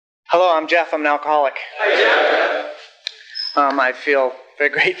Hello, I'm Jeff. I'm an alcoholic. Hi, Jeff. I feel very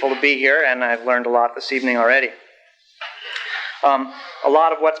grateful to be here, and I've learned a lot this evening already. A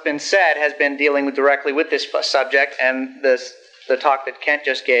lot of what's been said has been dealing directly with this subject, and the talk that Kent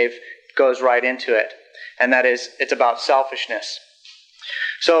just gave goes right into it, and that is, it's about selfishness.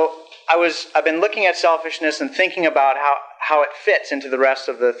 So I've been looking at selfishness and thinking about how it fits into the rest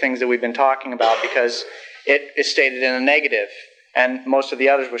of the things that we've been talking about, because it is stated in a negative, and most of the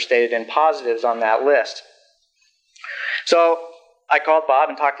others were stated in positives on that list. So I called Bob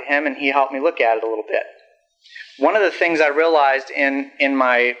and talked to him, and he helped me look at it a little bit. One of the things I realized in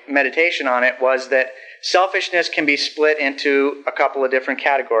my meditation on it was that selfishness can be split into a couple of different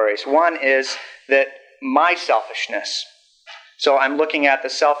categories. One is that my selfishness. So I'm looking at the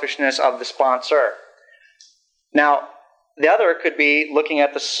selfishness of the sponsor. Now, the other could be looking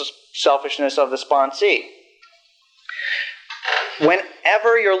at the selfishness of the sponsee.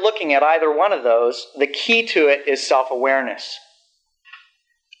 Whenever you're looking at either one of those, the key to it is self-awareness.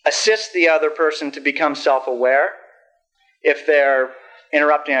 Assist the other person to become self-aware. If they're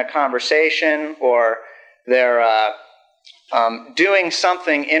interrupting a conversation or they're doing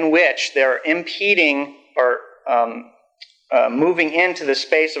something in which they're impeding or moving into the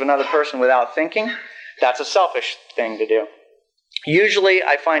space of another person without thinking, that's a selfish thing to do. Usually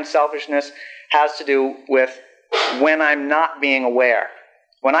I find selfishness has to do with when I'm not being aware.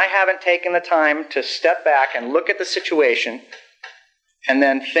 When I haven't taken the time to step back and look at the situation and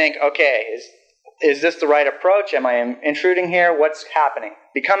then think, okay, is this the right approach? Am I intruding here? What's happening?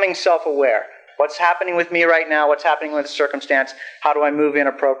 Becoming self-aware. What's happening with me right now? What's happening with the circumstance? How do I move in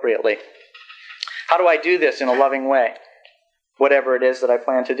appropriately? How do I do this in a loving way? Whatever it is that I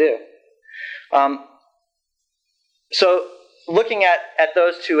plan to do. So looking at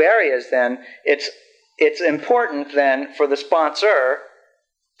those two areas then, it's important then for the sponsor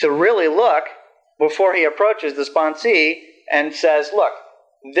to really look before he approaches the sponsee and says, look,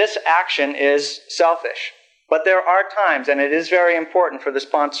 this action is selfish. But there are times, and it is very important for the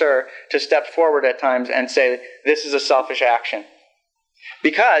sponsor to step forward at times and say, this is a selfish action.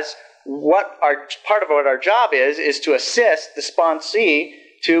 Because part of what our job is to assist the sponsee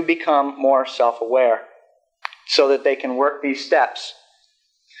to become more self-aware so that they can work these steps.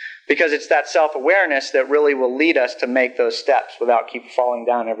 Because it's that self-awareness that really will lead us to make those steps without keep falling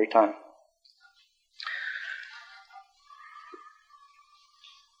down every time.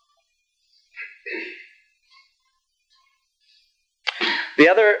 The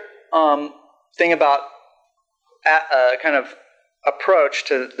other thing about kind of approach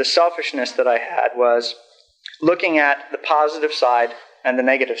to the selfishness that I had was looking at the positive side and the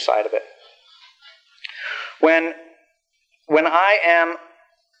negative side of it. When I am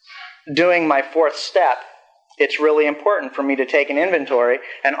doing my fourth step, it's really important for me to take an inventory,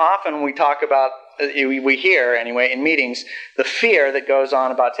 and often we talk about, we hear anyway in meetings, the fear that goes on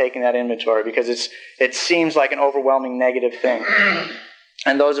about taking that inventory, because it seems like an overwhelming negative thing.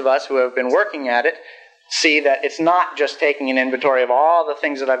 And those of us who have been working at it see that it's not just taking an inventory of all the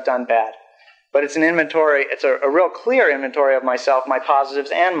things that I've done bad, but it's an inventory, it's a real clear inventory of myself, my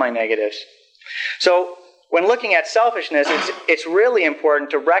positives and my negatives. So when looking at selfishness, it's really important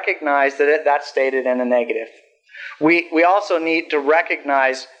to recognize that that's stated in the negative. We also need to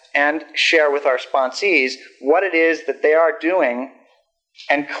recognize and share with our sponsees what it is that they are doing,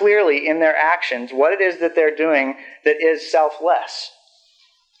 and clearly in their actions, what it is that they're doing that is selfless.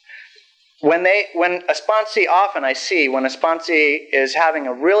 When a sponsee, often I see, when a sponsee is having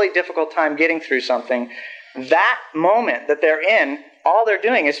a really difficult time getting through something, that moment that they're in, all they're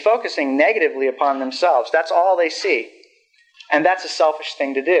doing is focusing negatively upon themselves. That's all they see. And that's a selfish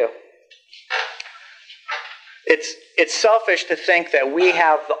thing to do. It's selfish to think that we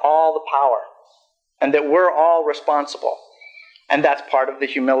have all the power and that we're all responsible. And that's part of the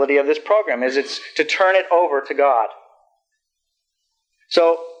humility of this program, is it's to turn it over to God.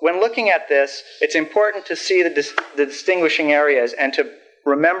 So when looking at this, it's important to see the distinguishing areas and to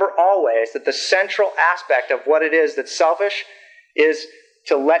remember always that the central aspect of what it is that's selfish is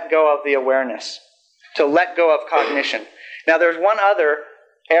to let go of the awareness, to let go of cognition. Now there's one other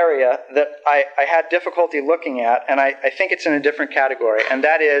area that I had difficulty looking at, and I think it's in a different category, and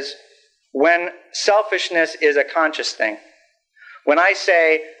that is when selfishness is a conscious thing. When I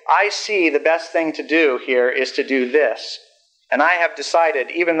say, I see the best thing to do here is to do this, and I have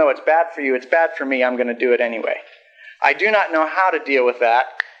decided, even though it's bad for you, it's bad for me, I'm going to do it anyway. I do not know how to deal with that,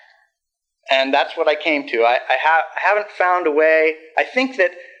 and that's what I came to. I haven't found a way. I think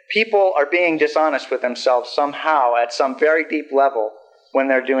that people are being dishonest with themselves somehow at some very deep level when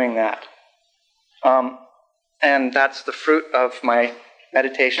they're doing that. And that's the fruit of my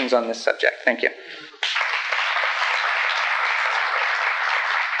meditations on this subject. Thank you.